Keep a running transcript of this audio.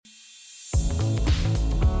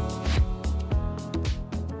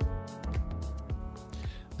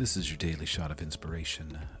This is your daily shot of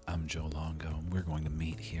inspiration. I'm Joe Longo, and we're going to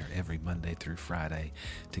meet here every Monday through Friday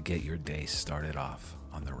to get your day started off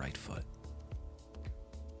on the right foot.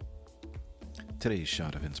 Today's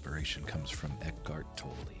shot of inspiration comes from Eckhart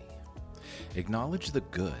Tolle. Acknowledge the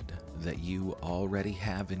good that you already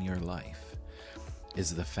have in your life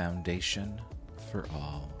is the foundation for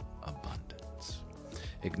all abundance.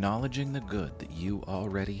 Acknowledging the good that you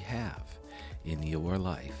already have in your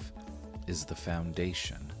life is the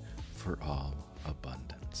foundation for all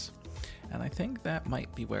abundance. And I think that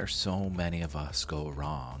might be where so many of us go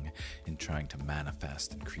wrong in trying to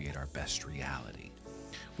manifest and create our best reality.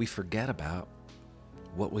 We forget about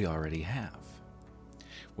what we already have.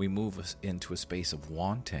 We move us into a space of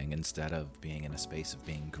wanting instead of being in a space of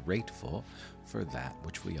being grateful for that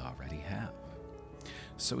which we already have.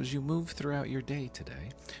 So as you move throughout your day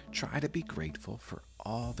today, try to be grateful for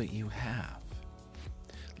all that you have.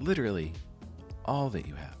 Literally, all that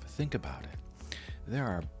you have. Think about it. There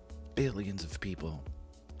are billions of people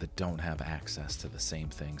that don't have access to the same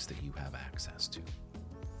things that you have access to.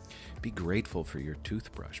 Be grateful for your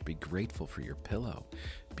toothbrush. Be grateful for your pillow.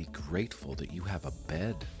 Be grateful that you have a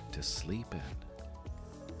bed to sleep in.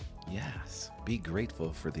 Yes, be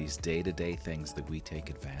grateful for these day-to-day things that we take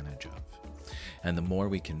advantage of. And the more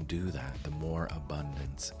we can do that, the more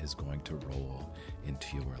abundance is going to roll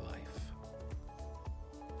into your life.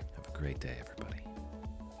 Have a great day, everybody.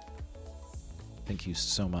 Thank you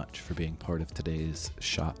so much for being part of today's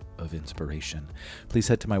shot of inspiration. Please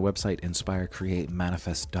head to my website,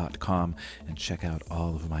 inspirecreatemanifest.com, and check out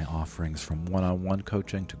all of my offerings from one-on-one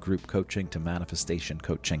coaching to group coaching to manifestation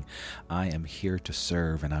coaching. I am here to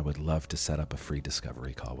serve, and I would love to set up a free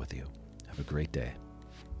discovery call with you. Have a great day.